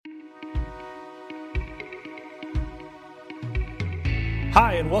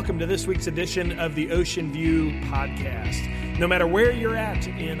Hi, and welcome to this week's edition of the Ocean View Podcast. No matter where you're at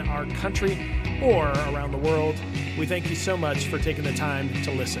in our country or around the world, we thank you so much for taking the time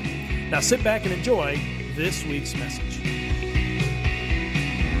to listen. Now sit back and enjoy this week's message.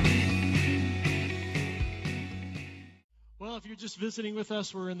 Well, if you're just visiting with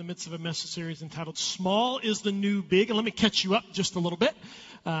us, we're in the midst of a message series entitled Small is the New Big. And let me catch you up just a little bit.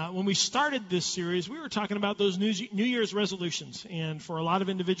 When we started this series, we were talking about those New Year's resolutions. And for a lot of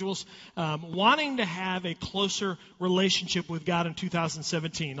individuals, wanting to have a closer relationship with God in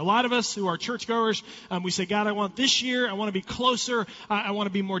 2017. A lot of us who are churchgoers, we say, God, I want this year, I want to be closer, I want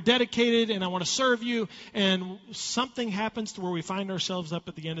to be more dedicated, and I want to serve you. And something happens to where we find ourselves up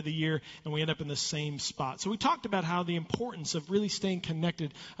at the end of the year, and we end up in the same spot. So we talked about how the importance of really staying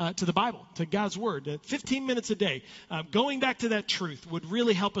connected to the Bible, to God's Word, 15 minutes a day, going back to that truth would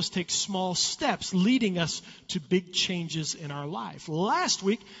really help us take small steps leading us to big changes in our life. Last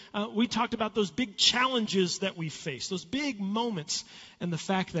week, we talked about those big challenges that we face, those big moments, and the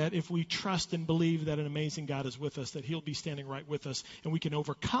fact that if we trust and believe that an amazing God is with us, that He'll be standing right with us, and we can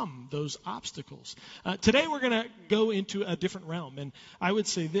overcome those obstacles. Today, we're going to go into a different realm, and I would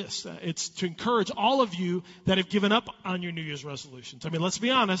say this, it's to encourage all of you that have given up on your New Year's resolutions. I mean, let's be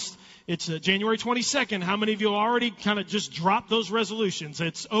honest, it's January 22nd. How many of you already kind of just dropped those resolutions?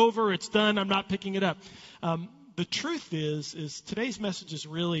 It's over, it's done, I'm not picking it up. The truth is today's message is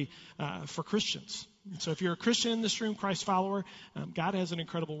really for Christians. So if you're a Christian in this room, Christ follower, God has an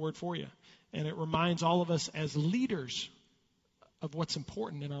incredible word for you. And it reminds all of us as leaders of what's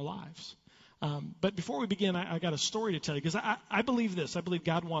important in our lives. But before we begin, I got a story to tell you, because I believe this. I believe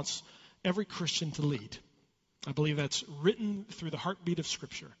God wants every Christian to lead. I believe that's written through the heartbeat of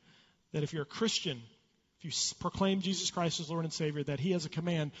Scripture. That if you're a Christian, if you proclaim Jesus Christ as Lord and Savior, that He has a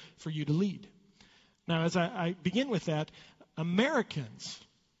command for you to lead. Now, as I begin with that, Americans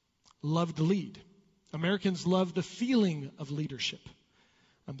love to lead. Americans love the feeling of leadership.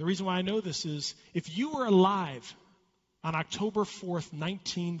 The reason why I know this is if you were alive on October 4th,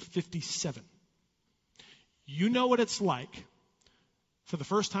 1957, you know what it's like for the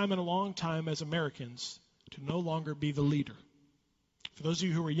first time in a long time as Americans to no longer be the leader. For those of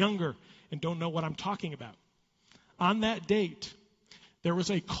you who are younger and don't know what I'm talking about, on that date, there was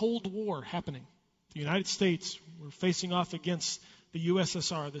a Cold War happening. The United States were facing off against the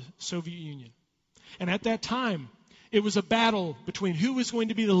USSR, the Soviet Union. And at that time, it was a battle between who was going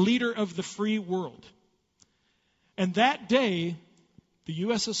to be the leader of the free world. And that day, the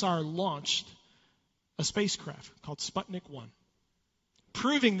USSR launched a spacecraft called Sputnik 1,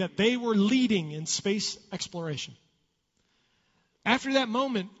 proving that they were leading in space exploration. After that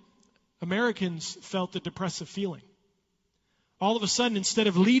moment, Americans felt a depressive feeling. All of a sudden, instead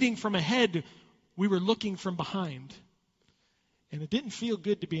of leading from ahead, we were looking from behind. And it didn't feel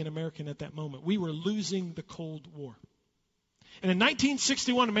good to be an American at that moment. We were losing the Cold War. And in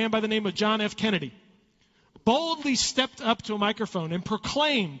 1961, a man by the name of John F. Kennedy boldly stepped up to a microphone and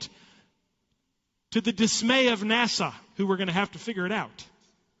proclaimed, to the dismay of NASA, who were going to have to figure it out,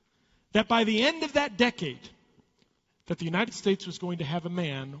 that by the end of that decade, that the United States was going to have a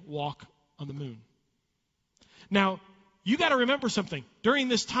man walk on the moon. Now, you got to remember something. During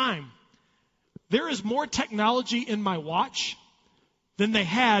this time, there is more technology in my watch than they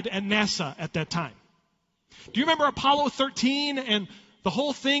had at NASA at that time. Do you remember Apollo 13 and the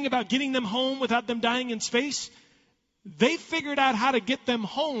whole thing about getting them home without them dying in space? They figured out how to get them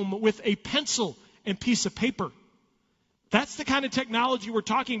home with a pencil and piece of paper. That's the kind of technology we're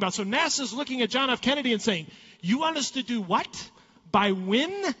talking about. So NASA's looking at John F. Kennedy and saying, you want us to do what? By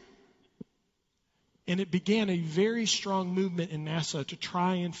when? And it began a very strong movement in NASA to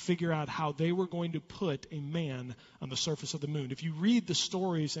try and figure out how they were going to put a man on the surface of the moon. If you read the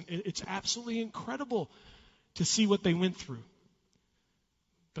stories, and it's absolutely incredible to see what they went through.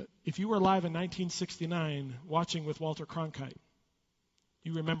 But if you were alive in 1969 watching with Walter Cronkite,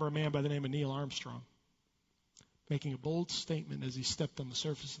 you remember a man by the name of Neil Armstrong making a bold statement as he stepped on the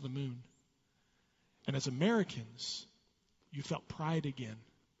surface of the moon. And as Americans, you felt pride again.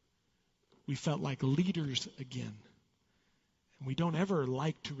 We felt like leaders again. And we don't ever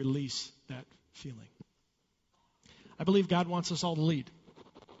like to release that feeling. I believe God wants us all to lead.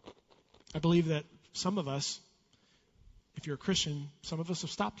 I believe that some of us, if you're a Christian, some of us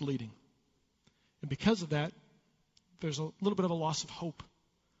have stopped leading. And because of that, there's a little bit of a loss of hope.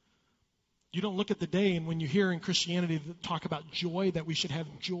 You don't look at the day, and when you hear in Christianity talk about joy, that we should have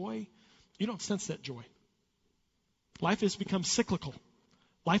joy, you don't sense that joy. Life has become cyclical.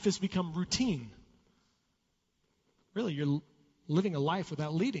 Life has become routine. Really, you're living a life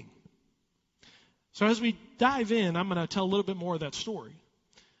without leading. So as we dive in, I'm going to tell a little bit more of that story.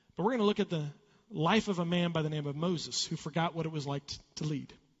 But we're going to look at the life of a man by the name of Moses who forgot what it was like to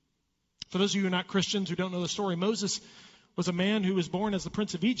lead. For those of you who are not Christians, who don't know the story, Moses was a man who was born as the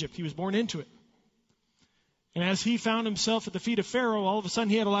prince of Egypt. He was born into it. And as he found himself at the feet of Pharaoh, all of a sudden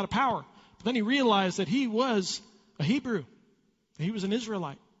he had a lot of power. But then he realized that he was a Hebrew. He was an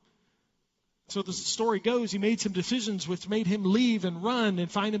Israelite. So the story goes, he made some decisions which made him leave and run and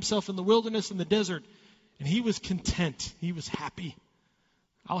find himself in the wilderness and the desert. And he was content. He was happy.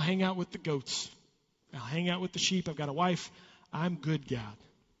 I'll hang out with the goats. I'll hang out with the sheep. I've got a wife. I'm good, God.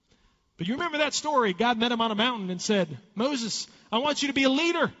 But you remember that story. God met him on a mountain and said, Moses, I want you to be a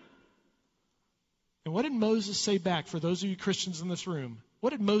leader. And what did Moses say back for those of you Christians in this room? What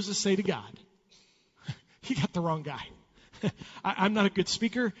did Moses say to God? He got the wrong guy. I'm not a good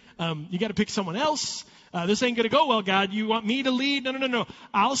speaker. You got to pick someone else. This ain't going to go well, God. You want me to lead? No.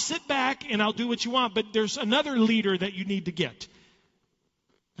 I'll sit back and I'll do what you want, but there's another leader that you need to get.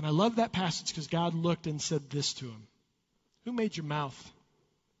 And I love that passage because God looked and said this to him. Who made your mouth?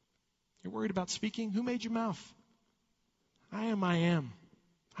 You're worried about speaking? Who made your mouth? I am.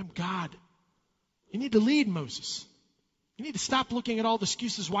 I'm God. You need to lead, Moses. You need to stop looking at all the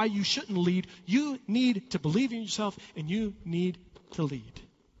excuses why you shouldn't lead. You need to believe in yourself, and you need to lead.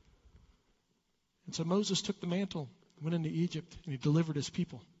 And so Moses took the mantle, went into Egypt, and he delivered his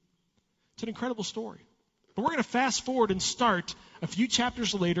people. It's an incredible story. But we're going to fast forward and start a few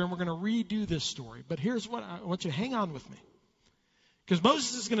chapters later, and we're going to redo this story. But here's what I want you to hang on with me. Because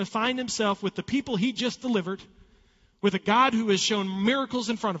Moses is going to find himself with the people he just delivered, with a God who has shown miracles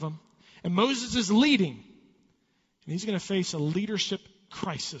in front of him, and Moses is leading. And he's going to face a leadership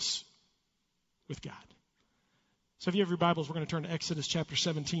crisis with God. So if you have your Bibles, we're going to turn to Exodus chapter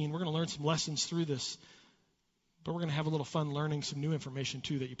 17. We're going to learn some lessons through this. But we're going to have a little fun learning some new information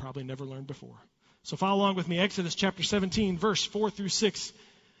too that you probably never learned before. So follow along with me. Exodus chapter 17, verse 4 through 6.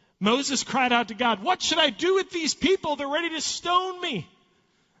 Moses cried out to God, what should I do with these people? They're ready to stone me.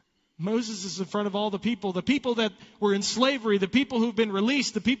 Moses is in front of all the people that were in slavery, the people who've been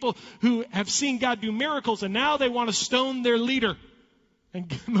released, the people who have seen God do miracles, and now they want to stone their leader.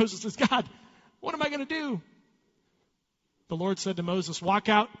 And Moses says, God, what am I going to do? The Lord said to Moses, walk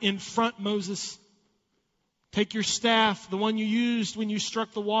out in front, Moses. Take your staff, the one you used when you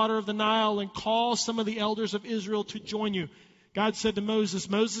struck the water of the Nile, and call some of the elders of Israel to join you. God said to Moses,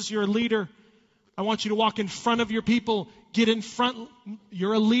 Moses, you're a leader. I want you to walk in front of your people. Get in front.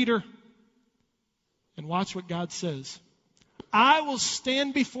 You're a leader. And watch what God says. I will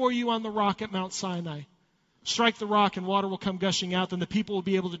stand before you on the rock at Mount Sinai. Strike the rock and water will come gushing out. Then the people will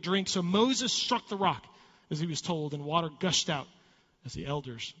be able to drink. So Moses struck the rock as he was told, and water gushed out as the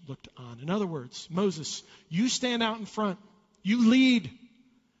elders looked on. In other words, Moses, you stand out in front. You lead.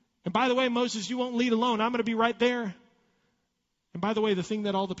 And by the way, Moses, you won't lead alone. I'm going to be right there. And by the way, the thing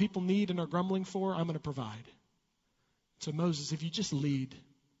that all the people need and are grumbling for, I'm going to provide. So Moses, if you just lead,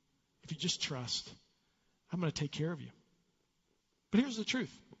 if you just trust, I'm going to take care of you. But here's the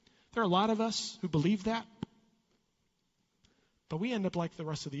truth. There are a lot of us who believe that, but we end up like the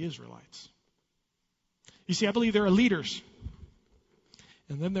rest of the Israelites. You see, I believe there are leaders,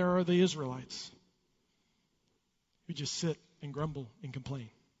 and then there are the Israelites who just sit and grumble and complain,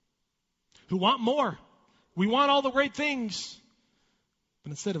 who want more. We want all the great things. But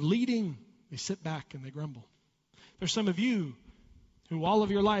instead of leading, they sit back and they grumble. There's some of you who all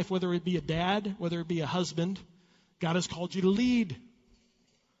of your life, whether it be a dad, whether it be a husband, God has called you to lead.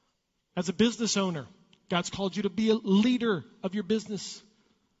 As a business owner, God's called you to be a leader of your business.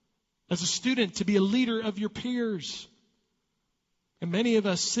 As a student, to be a leader of your peers. And many of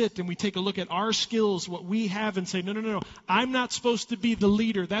us sit and we take a look at our skills, what we have, and say, no. I'm not supposed to be the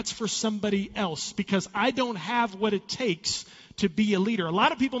leader. That's for somebody else because I don't have what it takes to be a leader. A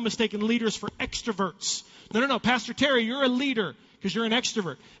lot of people mistake leaders for extroverts. No. Pastor Terry, you're a leader because you're an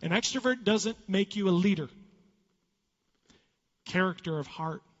extrovert. An extrovert doesn't make you a leader. Character of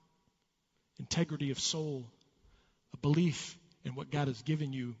heart, integrity of soul, a belief in what God has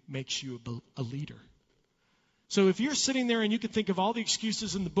given you makes you a leader. So if you're sitting there and you can think of all the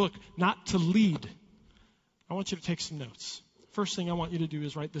excuses in the book not to lead, I want you to take some notes. First thing I want you to do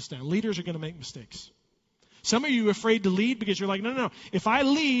is write this down. Leaders are going to make mistakes. Some of you are afraid to lead because you're like, no. If I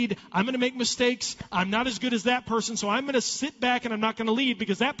lead, I'm going to make mistakes. I'm not as good as that person, so I'm going to sit back and I'm not going to lead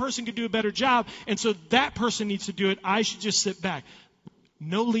because that person could do a better job, and so that person needs to do it. I should just sit back.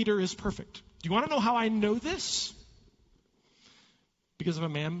 No leader is perfect. Do you want to know how I know this? Because of a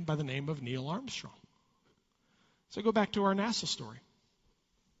man by the name of Neil Armstrong. So go back to our NASA story.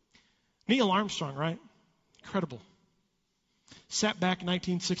 Neil Armstrong, right? Incredible. Sat back in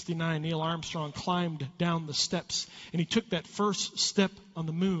 1969, Neil Armstrong climbed down the steps, and he took that first step on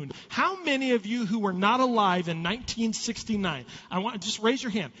the moon. How many of you who were not alive in 1969, I want just raise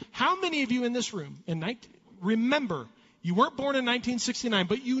your hand. How many of you in this room remember, you weren't born in 1969,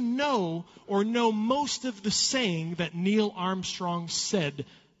 but you know or know most of the saying that Neil Armstrong said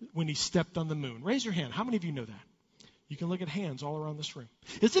when he stepped on the moon? Raise your hand. How many of you know that? You can look at hands all around this room.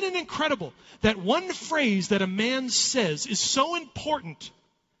 Isn't it incredible that one phrase that a man says is so important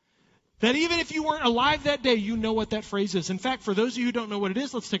that even if you weren't alive that day, you know what that phrase is? In fact, for those of you who don't know what it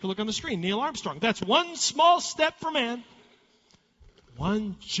is, let's take a look on the screen. Neil Armstrong. That's one small step for man,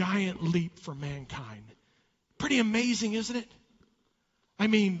 one giant leap for mankind. Pretty amazing, isn't it? I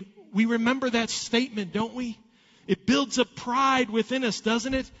mean, we remember that statement, don't we? It builds up pride within us,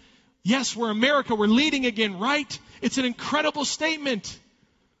 doesn't it? Yes, we're America. We're leading again, right? It's an incredible statement.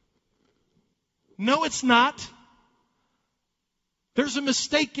 No, it's not. There's a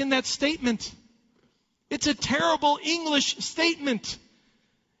mistake in that statement. It's a terrible English statement.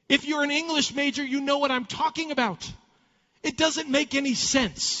 If you're an English major, you know what I'm talking about. It doesn't make any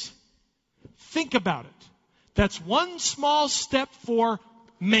sense. Think about it. That's one small step for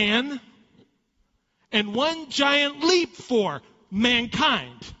man and one giant leap for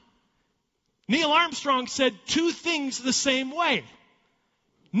mankind. Neil Armstrong said two things the same way.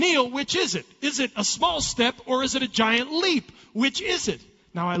 Neil, which is it? Is it a small step or is it a giant leap? Which is it?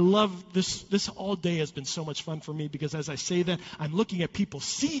 Now, I love this. This all day has been so much fun for me because as I say that, I'm looking at people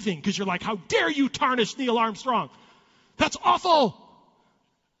seething because you're like, how dare you tarnish Neil Armstrong? That's awful.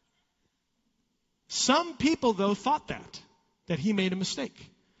 Some people, though, thought that he made a mistake.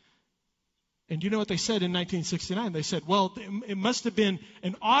 And you know what they said in 1969? They said, well, it must have been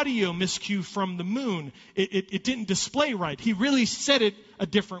an audio miscue from the moon. It didn't display right. He really said it a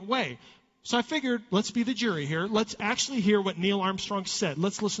different way. So I figured, let's be the jury here. Let's actually hear what Neil Armstrong said.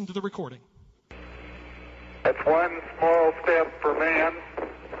 Let's listen to the recording. That's one small step for man,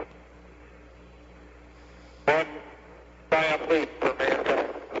 one giant leap for mankind.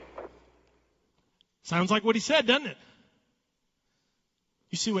 Sounds like what he said, doesn't it?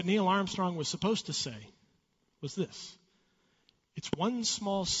 You see, what Neil Armstrong was supposed to say was this. It's one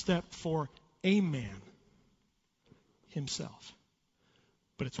small step for a man, himself.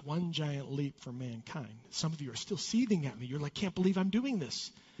 But it's one giant leap for mankind. Some of you are still seething at me. You're like, can't believe I'm doing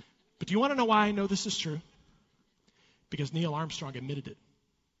this. But do you want to know why I know this is true? Because Neil Armstrong admitted it.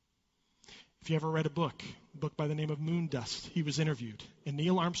 If you ever read a book by the name of Moondust, he was interviewed. And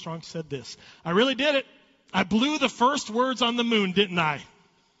Neil Armstrong said this, I really did it. I blew the first words on the moon, didn't I?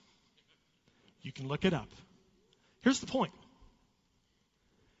 You can look it up. Here's the point.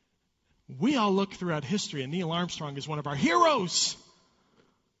 We all look throughout history, and Neil Armstrong is one of our heroes.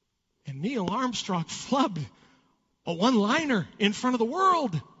 And Neil Armstrong flubbed a one-liner in front of the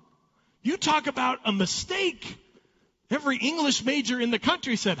world. You talk about a mistake. Every English major in the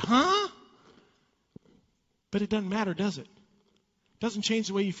country said, huh? But it doesn't matter, does it? It doesn't change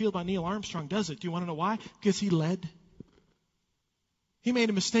the way you feel about Neil Armstrong, does it? Do you want to know why? Because he led. He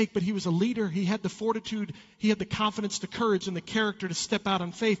made a mistake, but he was a leader. He had the fortitude, he had the confidence, the courage, and the character to step out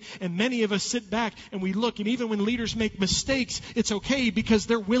on faith. And many of us sit back and we look, and even when leaders make mistakes, it's okay because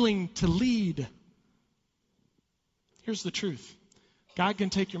they're willing to lead. Here's the truth. God can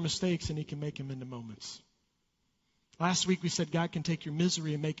take your mistakes and he can make them into moments. Last week we said God can take your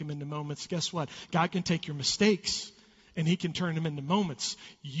misery and make them into moments. Guess what? God can take your mistakes and he can turn them into moments.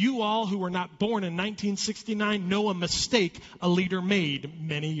 You all who were not born in 1969 know a mistake a leader made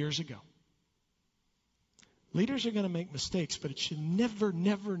many years ago. Leaders are going to make mistakes, but it should never,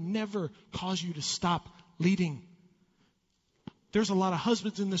 never, never cause you to stop leading. There's a lot of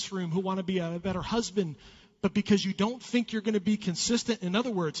husbands in this room who want to be a better husband, but because you don't think you're going to be consistent. In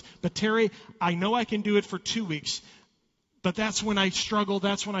other words, but Terry, I know I can do it for 2 weeks. But that's when I struggle,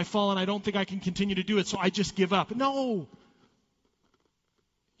 that's when I fall, and I don't think I can continue to do it, so I just give up. No.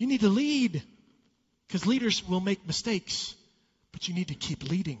 You need to lead. Because leaders will make mistakes, but you need to keep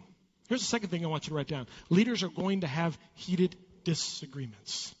leading. Here's the second thing I want you to write down. Leaders are going to have heated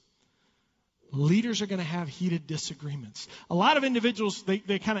disagreements. Leaders are going to have heated disagreements. A lot of individuals,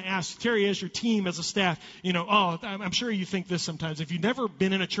 they kind of ask, Terry, as your team, as a staff, I'm sure you think this sometimes. If you've never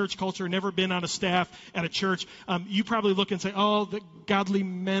been in a church culture, never been on a staff at a church, you probably look and say, the godly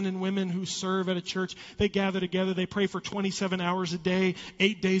men and women who serve at a church, they gather together, they pray for 27 hours a day,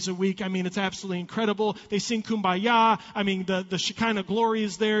 8 days a week. I mean, it's absolutely incredible. They sing Kumbaya. I mean, the Shekinah glory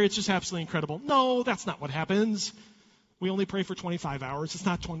is there. It's just absolutely incredible. No, that's not what happens. We only pray for 25 hours. It's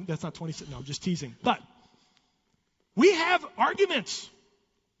not 20. That's not 26. No, I'm just teasing. But we have arguments.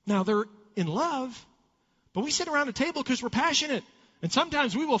 Now, they're in love, But we sit around a table because we're passionate. And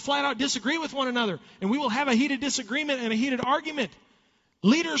sometimes we will flat out disagree with one another. And we will have a heated disagreement and a heated argument.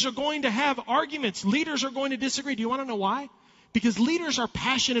 Leaders are going to have arguments. Leaders are going to disagree. Do you want to know why? Because leaders are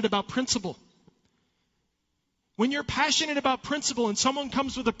passionate about principle. When you're passionate about principle and someone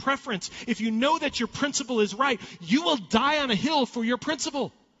comes with a preference, if you know that your principle is right, you will die on a hill for your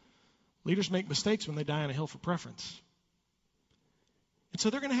principle. Leaders make mistakes when they die on a hill for preference. And so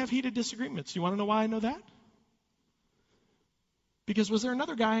they're going to have heated disagreements. You want to know why I know that? Because was there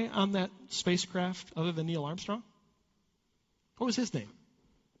another guy on that spacecraft other than Neil Armstrong? What was his name?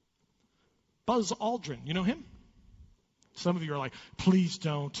 Buzz Aldrin. You know him? Some of you are like, please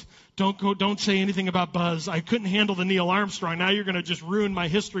don't. Don't say anything about Buzz. I couldn't handle the Neil Armstrong. Now you're going to just ruin my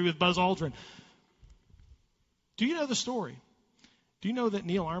history with Buzz Aldrin. Do you know the story? Do you know that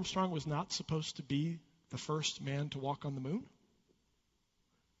Neil Armstrong was not supposed to be the first man to walk on the moon?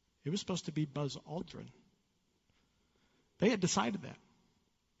 It was supposed to be Buzz Aldrin. They had decided that.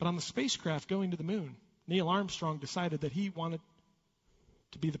 But on the spacecraft going to the moon, Neil Armstrong decided that he wanted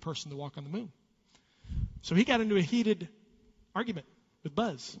to be the person to walk on the moon. So he got into a heated argument with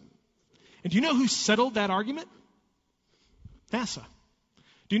Buzz. And do you know who settled that argument? NASA.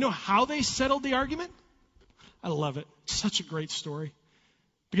 Do you know how they settled the argument? I love it. It's such a great story.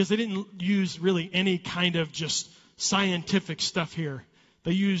 Because they didn't use really any kind of just scientific stuff here.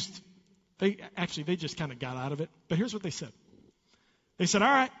 They just kind of got out of it. But here's what they said. They said,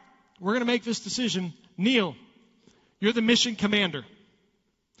 all right, we're going to make this decision. Neil, you're the mission commander.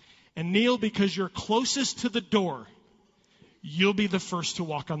 And Neil, because you're closest to the door, you'll be the first to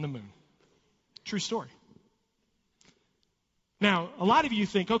walk on the moon. True story. Now, a lot of you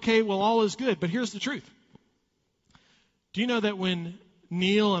think, okay, well, all is good. But here's the truth. Do you know that when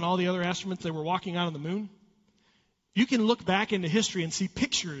Neil and all the other astronauts, they were walking out on the moon, you can look back into history and see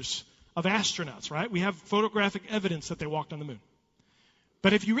pictures of astronauts, right? We have photographic evidence that they walked on the moon.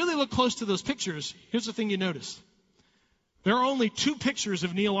 But if you really look close to those pictures, here's the thing you notice. There are only 2 pictures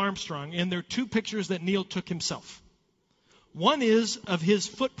of Neil Armstrong, and they're 2 pictures that Neil took himself. One is of his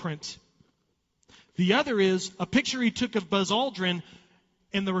footprint. The other is a picture he took of Buzz Aldrin,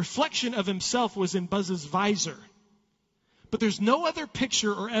 and the reflection of himself was in Buzz's visor. But there's no other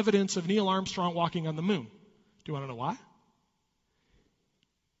picture or evidence of Neil Armstrong walking on the moon. Do you want to know why?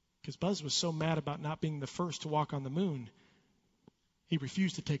 Because Buzz was so mad about not being the first to walk on the moon, he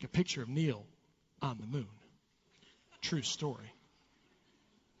refused to take a picture of Neil on the moon. True story.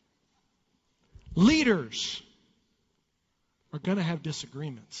 Leaders are going to have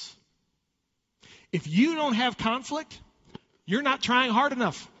disagreements. If you don't have conflict, you're not trying hard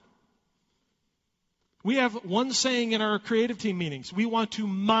enough. We have one saying in our creative team meetings. We want to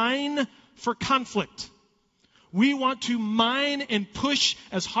mine for conflict. We want to mine and push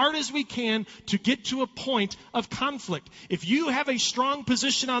as hard as we can to get to a point of conflict. If you have a strong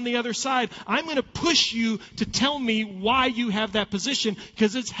position on the other side, I'm going to push you to tell me why you have that position,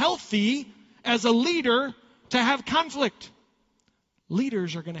 because it's healthy as a leader to have conflict.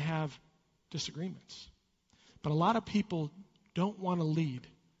 Leaders are going to have disagreements. But a lot of people don't want to lead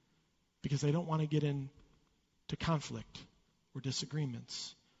because they don't want to get into conflict or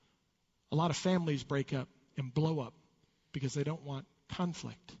disagreements. A lot of families break up and blow up because they don't want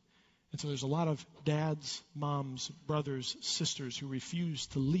conflict. And so there's a lot of dads, moms, brothers, sisters who refuse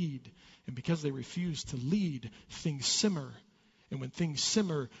to lead. And because they refuse to lead, things simmer. And when things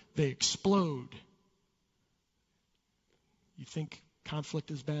simmer, they explode. You think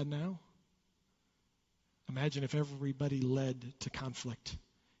conflict is bad now? Imagine if everybody led to conflict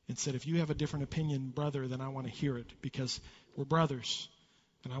and said, if you have a different opinion, brother, then I want to hear it because we're brothers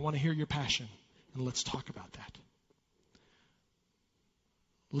and I want to hear your passion. And let's talk about that.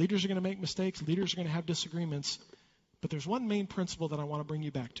 Leaders are going to make mistakes. Leaders are going to have disagreements. But there's one main principle that I want to bring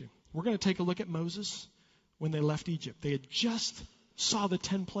you back to. We're going to take a look at Moses when they left Egypt. They had just saw the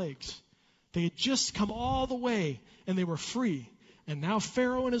 10 plagues. They had just come all the way and they were free. And now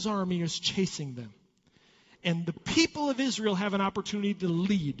Pharaoh and his army is chasing them. And the people of Israel have an opportunity to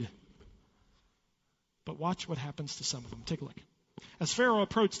lead. But watch what happens to some of them. Take a look. As Pharaoh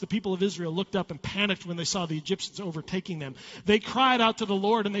approached, the people of Israel looked up and panicked when they saw the Egyptians overtaking them. They cried out to the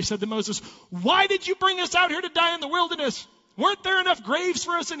Lord and they said to Moses, "Why did you bring us out here to die in the wilderness? Weren't there enough graves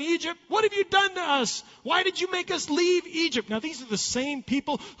for us in Egypt? What have you done to us? Why did you make us leave Egypt?" Now, these are the same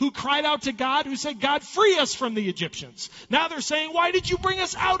people who cried out to God, who said, "God, free us from the Egyptians." Now they're saying, "Why did you bring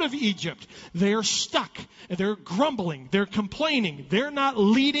us out of Egypt?" They're stuck. They're grumbling. They're complaining. They're not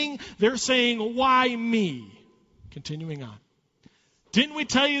leading. They're saying, "Why me?" Continuing on. Didn't we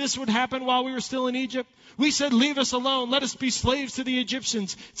tell you this would happen while we were still in Egypt? We said, leave us alone. Let us be slaves to the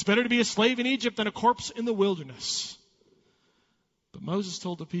Egyptians. It's better to be a slave in Egypt than a corpse in the wilderness. But Moses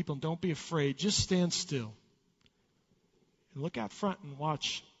told the people, don't be afraid. Just stand still. And look out front and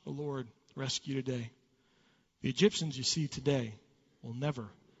watch the Lord rescue today. The Egyptians you see today will never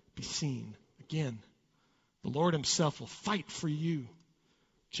be seen again. The Lord himself will fight for you.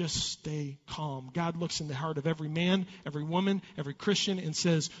 Just stay calm. God looks in the heart of every man, every woman, every Christian and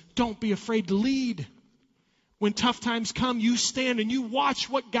says, don't be afraid to lead. When tough times come, you stand and you watch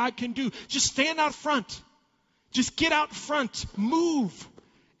what God can do. Just stand out front. Just get out front. Move.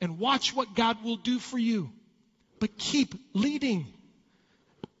 And watch what God will do for you. But keep leading.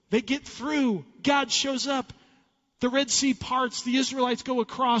 They get through. God shows up. The Red Sea parts. The Israelites go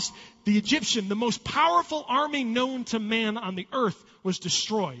across. The Egyptian, the most powerful army known to man on the earth, was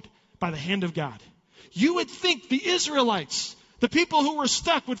destroyed by the hand of God. You would think the Israelites, the people who were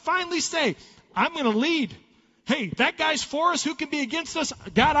stuck, would finally say, I'm going to lead. Hey, that guy's for us. Who can be against us?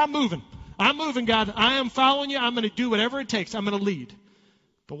 God, I'm moving. I'm moving, God. I am following you. I'm going to do whatever it takes. I'm going to lead.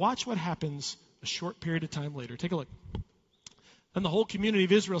 But watch what happens a short period of time later. Take a look. Then the whole community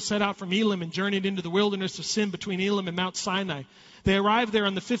of Israel set out from Elim and journeyed into the wilderness of Sin between Elim and Mount Sinai. They arrived there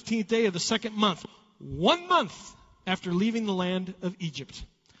on the 15th day of the second month, 1 month after leaving the land of Egypt.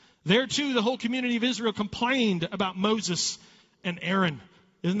 There too, the whole community of Israel complained about Moses and Aaron.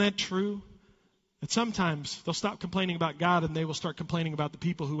 Isn't that true? That sometimes they'll stop complaining about God and they will start complaining about the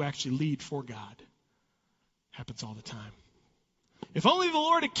people who actually lead for God. Happens all the time. If only the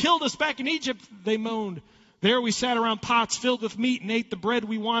Lord had killed us back in Egypt, they moaned. There we sat around pots filled with meat and ate the bread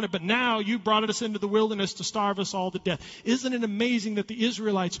we wanted, but now you brought us into the wilderness to starve us all to death. Isn't it amazing that the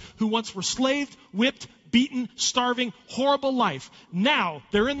Israelites, who once were slaved, whipped, beaten, starving, horrible life, now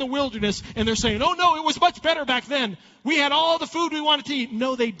they're in the wilderness and they're saying, oh no, it was much better back then. We had all the food we wanted to eat.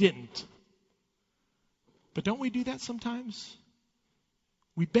 No, they didn't. But don't we do that sometimes?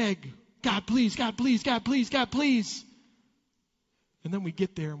 We beg, God, please, God, please, God, please, God, please. And then we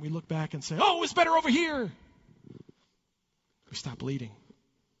get there and we look back and say, oh, it was better over here. We stop leading.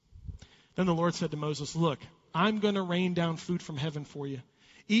 Then the Lord said to Moses, look, I'm going to rain down food from heaven for you.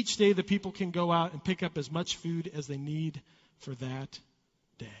 Each day the people can go out and pick up as much food as they need for that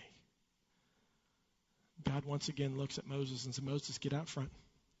day. God once again looks at Moses and says, Moses, get out front.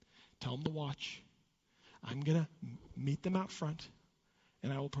 Tell them to watch. I'm going to meet them out front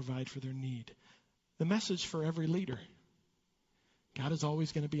and I will provide for their need. The message for every leader. God is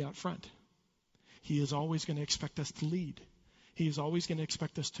always going to be out front. He is always going to expect us to lead. He is always going to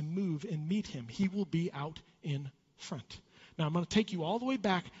expect us to move and meet him. He will be out in front. Now, I'm going to take you all the way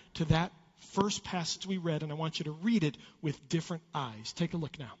back to that first passage we read, and I want you to read it with different eyes. Take a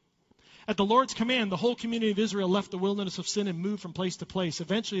look now. At the Lord's command, the whole community of Israel left the wilderness of Sin and moved from place to place.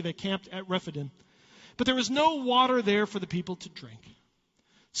 Eventually, they camped at Rephidim. But there was no water there for the people to drink.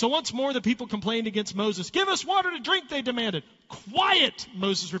 So once more, the people complained against Moses. Give us water to drink, they demanded. Quiet,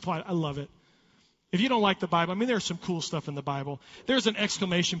 Moses replied. I love it. If you don't like the Bible, there's some cool stuff in the Bible. There's an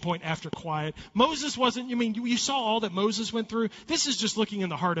exclamation point after quiet. Moses wasn't, you saw all that Moses went through. This is just looking in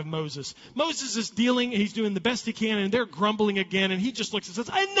the heart of Moses. Moses is dealing, he's doing the best he can, and they're grumbling again, and he just looks and says,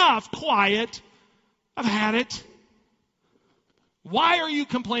 enough, quiet. I've had it. Why are you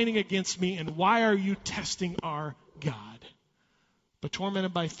complaining against me, and why are you testing our God? But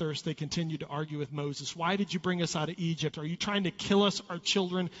tormented by thirst, they continued to argue with Moses. Why did you bring us out of Egypt? Are you trying to kill us, our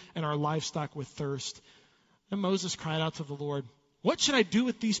children, and our livestock with thirst? And Moses cried out to the Lord, what should I do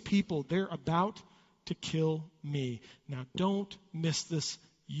with these people? They're about to kill me. Now, don't miss this.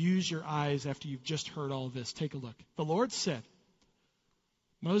 Use your eyes after you've just heard all this. Take a look. The Lord said,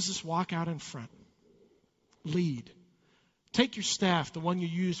 Moses, walk out in front. Lead. Take your staff, the one you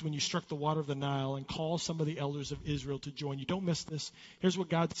used when you struck the water of the Nile, and call some of the elders of Israel to join you. Don't miss this. Here's what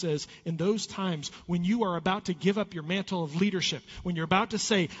God says. In those times when you are about to give up your mantle of leadership, when you're about to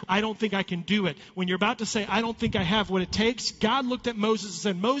say, I don't think I can do it, when you're about to say, I don't think I have what it takes, God looked at Moses and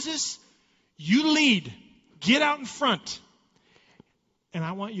said, Moses, you lead. Get out in front. And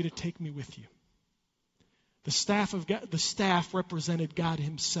I want you to take me with you. The staff of God, the staff represented God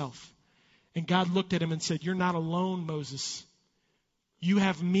himself. And God looked at him and said, you're not alone, Moses. You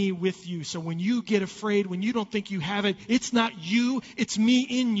have me with you. So when you get afraid, when you don't think you have it, it's not you, it's me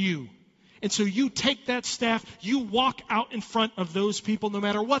in you. And so you take that staff, you walk out in front of those people no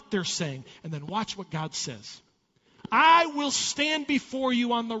matter what they're saying. And then watch what God says. I will stand before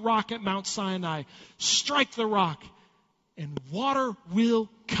you on the rock at Mount Sinai. Strike the rock, and water will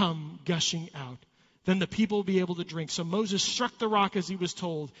come gushing out. Then the people will be able to drink. So Moses struck the rock as he was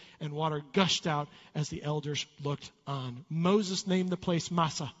told, and water gushed out as the elders looked on. Moses named the place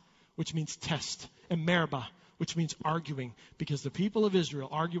Massah, which means test, and Meribah, which means arguing, because the people of Israel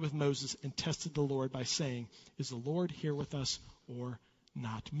argued with Moses and tested the Lord by saying, is the Lord here with us or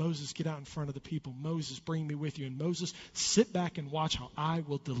not? Moses, get out in front of the people. Moses, bring me with you. And Moses, sit back and watch how I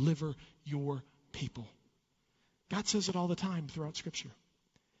will deliver your people. God says it all the time throughout Scripture.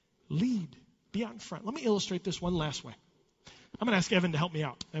 Lead. Be out in front. Let me illustrate this one last way. I'm going to ask Evan to help me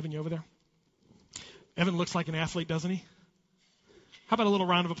out. Evan, you over there? Evan looks like an athlete, doesn't he? How about a little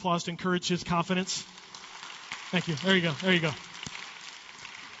round of applause to encourage his confidence? Thank you. There you go. There you go.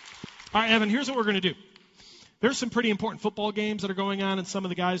 All right, Evan, here's what we're going to do. There's some pretty important football games that are going on, and some of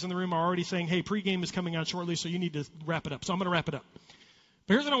the guys in the room are already saying, hey, pregame is coming on shortly, so you need to wrap it up. So I'm going to wrap it up.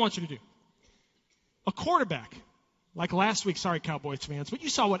 But here's what I want you to do. A quarterback, like last week, sorry, Cowboys fans, but you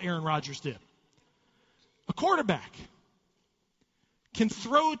saw what Aaron Rodgers did. A quarterback can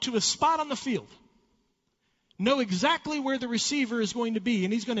throw to a spot on the field, know exactly where the receiver is going to be,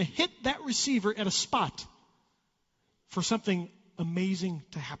 and he's going to hit that receiver at a spot for something amazing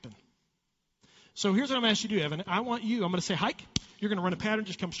to happen. So here's what I'm going to ask you to do, Evan. I'm going to say hike. You're going to run a pattern,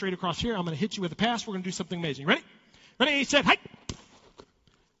 just come straight across here. I'm going to hit you with a pass. We're going to do something amazing. Ready? Ready? He said hike.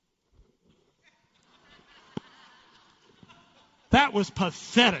 That was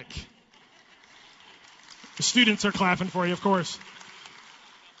pathetic. The students are clapping for you, of course.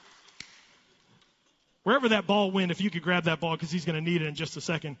 Wherever that ball went, if you could grab that ball, because he's going to need it in just a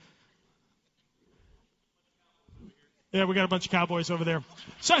second. Yeah, we got a bunch of Cowboys over there.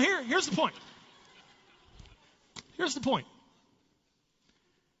 So here's the point. Here's the point.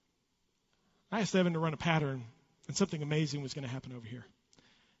 I asked Evan to run a pattern, and something amazing was going to happen over here.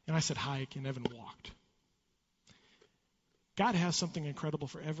 And I said hike, and Evan walked. God has something incredible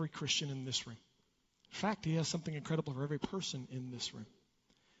for every Christian in this room. In fact, He has something incredible for every person in this room.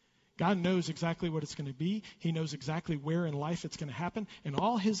 God knows exactly what it's going to be. He knows exactly where in life it's going to happen. And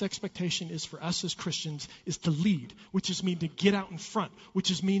all His expectation is for us as Christians is to lead, which is mean to get out in front,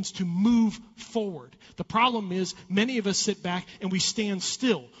 which means to move forward. The problem is many of us sit back and we stand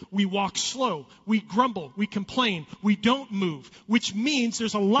still. We walk slow. We grumble. We complain. We don't move, which means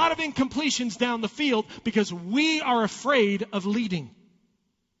there's a lot of incompletions down the field because we are afraid of leading.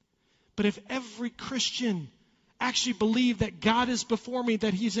 But if every Christian actually believe that God is before me,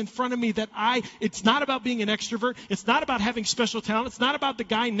 that He's in front of me, it's not about being an extrovert. It's not about having special talent. It's not about the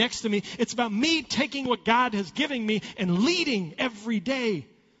guy next to me. It's about me taking what God has given me and leading every day.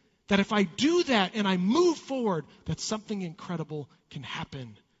 That if I do that and I move forward, that something incredible can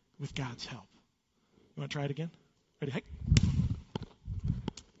happen with God's help. You want to try it again? Ready? Hey.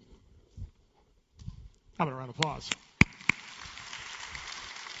 How about a round of applause?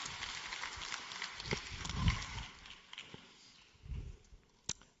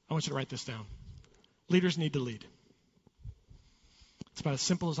 I want you to write this down. Leaders need to lead. It's about as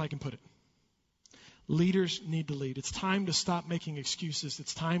simple as I can put it. Leaders need to lead. It's time to stop making excuses.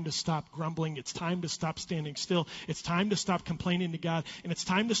 It's time to stop grumbling. It's time to stop standing still. It's time to stop complaining to God. And it's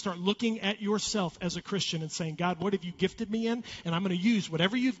time to start looking at yourself as a Christian and saying, God, what have you gifted me in? And I'm going to use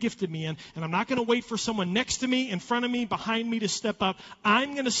whatever you've gifted me in. And I'm not going to wait for someone next to me, in front of me, behind me to step up.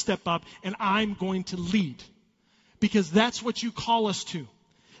 I'm going to step up and I'm going to lead. Because that's what you call us to.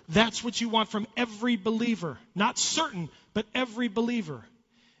 That's what you want from every believer. Not certain, but every believer.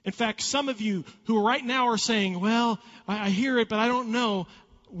 In fact, some of you who right now are saying, well, I hear it, but I don't know.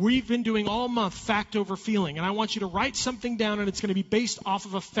 We've been doing all month fact over feeling. And I want you to write something down, and it's going to be based off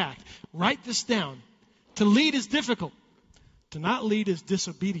of a fact. Write this down. To lead is difficult. To not lead is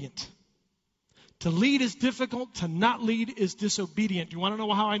disobedient. To lead is difficult. To not lead is disobedient. Do you want to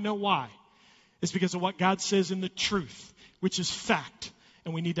know how I know why? It's because of what God says in the truth, which is fact.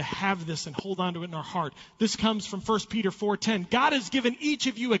 And we need to have this and hold on to it in our heart. This comes from 1 Peter 4:10. God has given each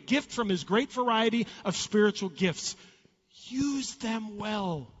of you a gift from His great variety of spiritual gifts. Use them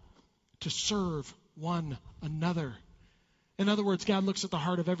well to serve one another. In other words, God looks at the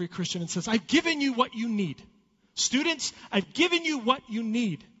heart of every Christian and says, I've given you what you need. Students, I've given you what you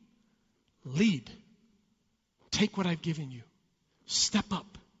need. Lead. Take what I've given you. Step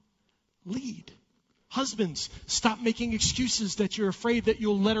up. Lead. Husbands, stop making excuses that you're afraid that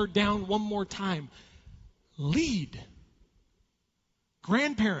you'll let her down one more time. Lead.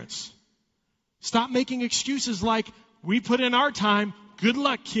 Grandparents, stop making excuses like, we put in our time, good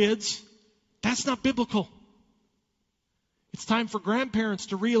luck, kids. That's not biblical. It's time for grandparents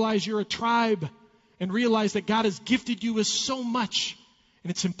to realize you're a tribe and realize that God has gifted you with so much.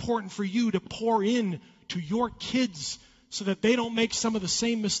 And it's important for you to pour in to your kids so that they don't make some of the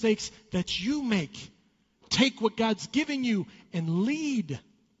same mistakes that you make. Take what God's giving you and lead.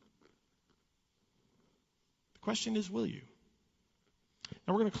 The question is, will you?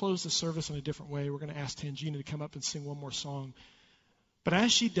 Now we're going to close the service in a different way. We're going to ask Tangina to come up and sing one more song. But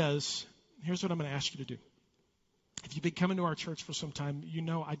as she does, here's what I'm going to ask you to do. If you've been coming to our church for some time, you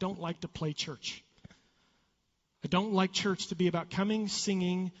know I don't like to play church. I don't like church to be about coming,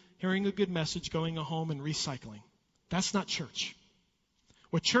 singing, hearing a good message, going home, and recycling. That's not church.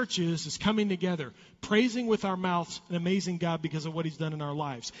 What church is coming together, praising with our mouths an amazing God because of what He's done in our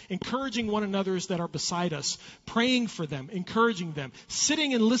lives, encouraging one another that are beside us, praying for them, encouraging them,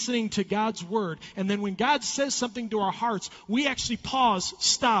 sitting and listening to God's Word. And then when God says something to our hearts, we actually pause,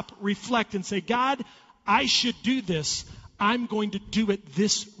 stop, reflect, and say, God, I should do this. I'm going to do it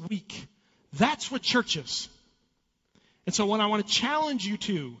this week. That's what church is. And so what I want to challenge you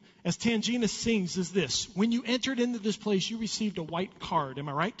to, as Tangina sings, is this. When you entered into this place, you received a white card. Am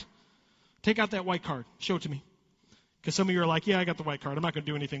I right? Take out that white card. Show it to me. Because some of you are like, yeah, I got the white card. I'm not going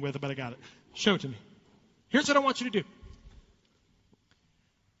to do anything with it, but I got it. Show it to me. Here's what I want you to do.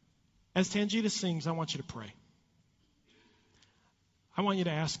 As Tangina sings, I want you to pray. I want you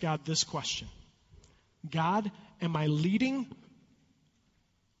to ask God this question. God, am I leading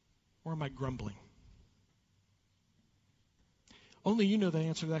or am I grumbling? Only you know the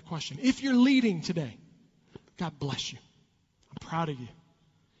answer to that question. If you're leading today, God bless you. I'm proud of you.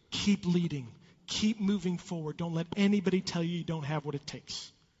 Keep leading. Keep moving forward. Don't let anybody tell you you don't have what it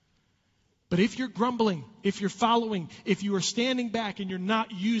takes. But if you're grumbling, if you're following, if you are standing back and you're not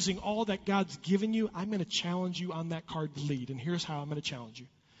using all that God's given you, I'm going to challenge you on that card to lead. And here's how I'm going to challenge you.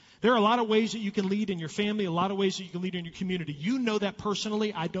 There are a lot of ways that you can lead in your family, a lot of ways that you can lead in your community. You know that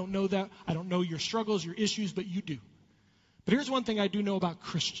personally. I don't know that. I don't know your struggles, your issues, but you do. But here's one thing I do know about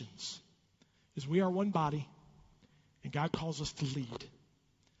Christians, is we are one body, and God calls us to lead.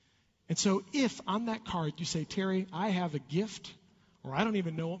 And so if on that card you say, Terry, I have a gift, or I don't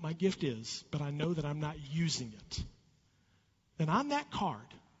even know what my gift is, but I know that I'm not using it, then on that card,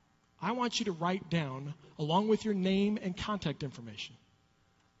 I want you to write down, along with your name and contact information,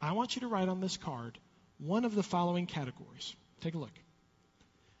 I want you to write on this card one of the following categories. Take a look.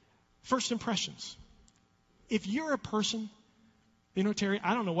 First impressions. If you're a person, you know, Terry,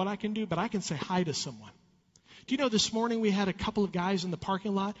 I don't know what I can do, but I can say hi to someone. Do you know this morning we had a couple of guys in the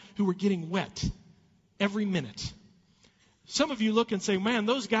parking lot who were getting wet every minute? Some of you look and say, man,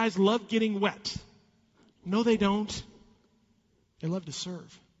 those guys love getting wet. No, they don't. They love to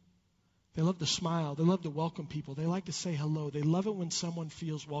serve. They love to smile. They love to welcome people. They like to say hello. They love it when someone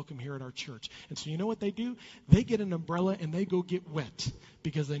feels welcome here at our church. And so you know what they do? They get an umbrella and they go get wet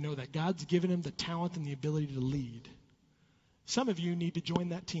because they know that God's given them the talent and the ability to lead. Some of you need to join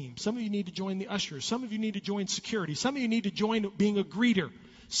that team. Some of you need to join the ushers. Some of you need to join security. Some of you need to join being a greeter.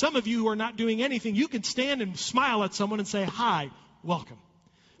 Some of you who are not doing anything, you can stand and smile at someone and say, hi, welcome.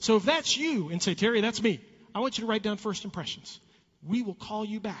 So if that's you and say, Terry, that's me, I want you to write down first impressions. We will call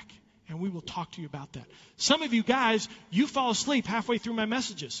you back. And we will talk to you about that. Some of you guys, you fall asleep halfway through my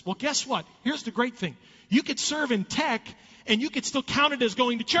messages. Well, guess what? Here's the great thing. You could serve in tech, and you could still count it as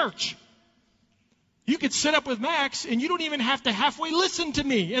going to church. You could sit up with Max, and you don't even have to halfway listen to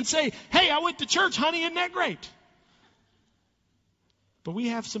me and say, hey, I went to church, honey, isn't that great? But we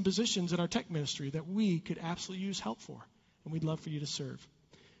have some positions in our tech ministry that we could absolutely use help for, and we'd love for you to serve.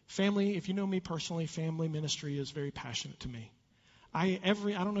 Family, if you know me personally, family ministry is very passionate to me. I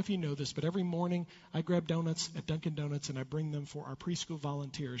don't know if you know this, but every morning I grab donuts at Dunkin' Donuts and I bring them for our preschool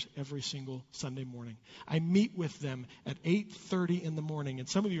volunteers every single Sunday morning. I meet with them at 8:30 in the morning. And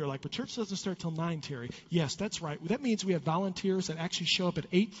some of you are like, but church doesn't start till 9, Terry. Yes, that's right. That means we have volunteers that actually show up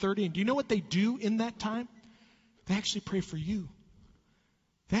at 8:30. And do you know what they do in that time? They actually pray for you.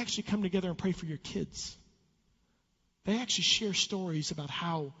 They actually come together and pray for your kids. They actually share stories about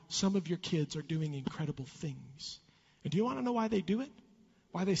how some of your kids are doing incredible things. And do you want to know why they do it?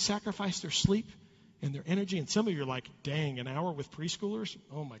 Why they sacrifice their sleep and their energy? And some of you are like, dang, an hour with preschoolers?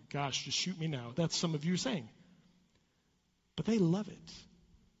 Oh my gosh, just shoot me now. That's some of you saying. But they love it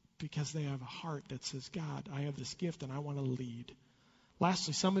because they have a heart that says, God, I have this gift and I want to lead.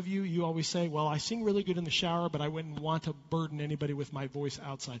 Lastly, some of you always say, well, I sing really good in the shower, but I wouldn't want to burden anybody with my voice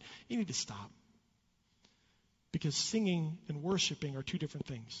outside. You need to stop. Because singing and worshiping are two different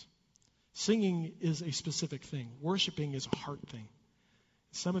things. Singing is a specific thing. Worshiping is a heart thing.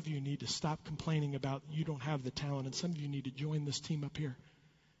 Some of you need to stop complaining about you don't have the talent, and some of you need to join this team up here.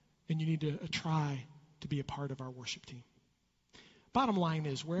 And you need to try to be a part of our worship team. Bottom line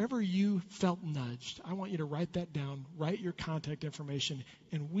is, wherever you felt nudged, I want you to write that down, write your contact information,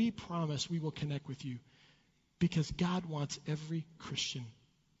 and we promise we will connect with you. because God wants every Christian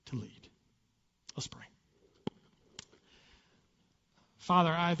to lead. Let's pray.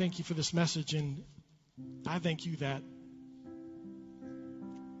 Father, I thank you for this message, and I thank you that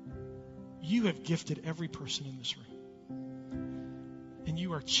you have gifted every person in this room, and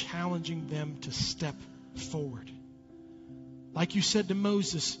you are challenging them to step forward. Like you said to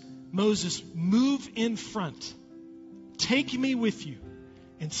Moses, move in front. Take me with you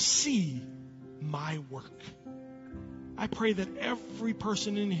and see my work. I pray that every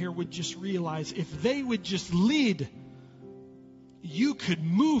person in here would just realize if they would just lead, you could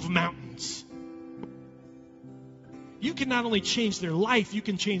move mountains. You can not only change their life, you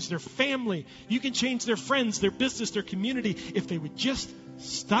can change their family, you can change their friends, their business, their community, if they would just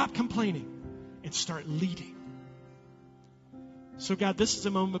stop complaining and start leading. So God, this is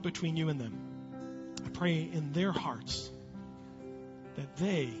a moment between you and them. I pray in their hearts that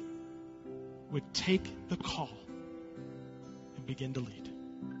they would take the call and begin to lead.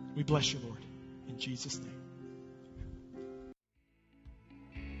 We bless you, Lord, in Jesus' name.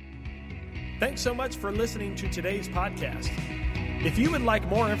 Thanks so much for listening to today's podcast. If you would like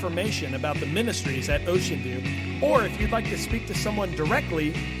more information about the ministries at Ocean View, or if you'd like to speak to someone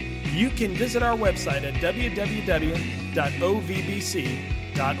directly, you can visit our website at www.ovbc.org.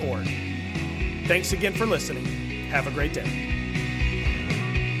 Thanks again for listening. Have a great day.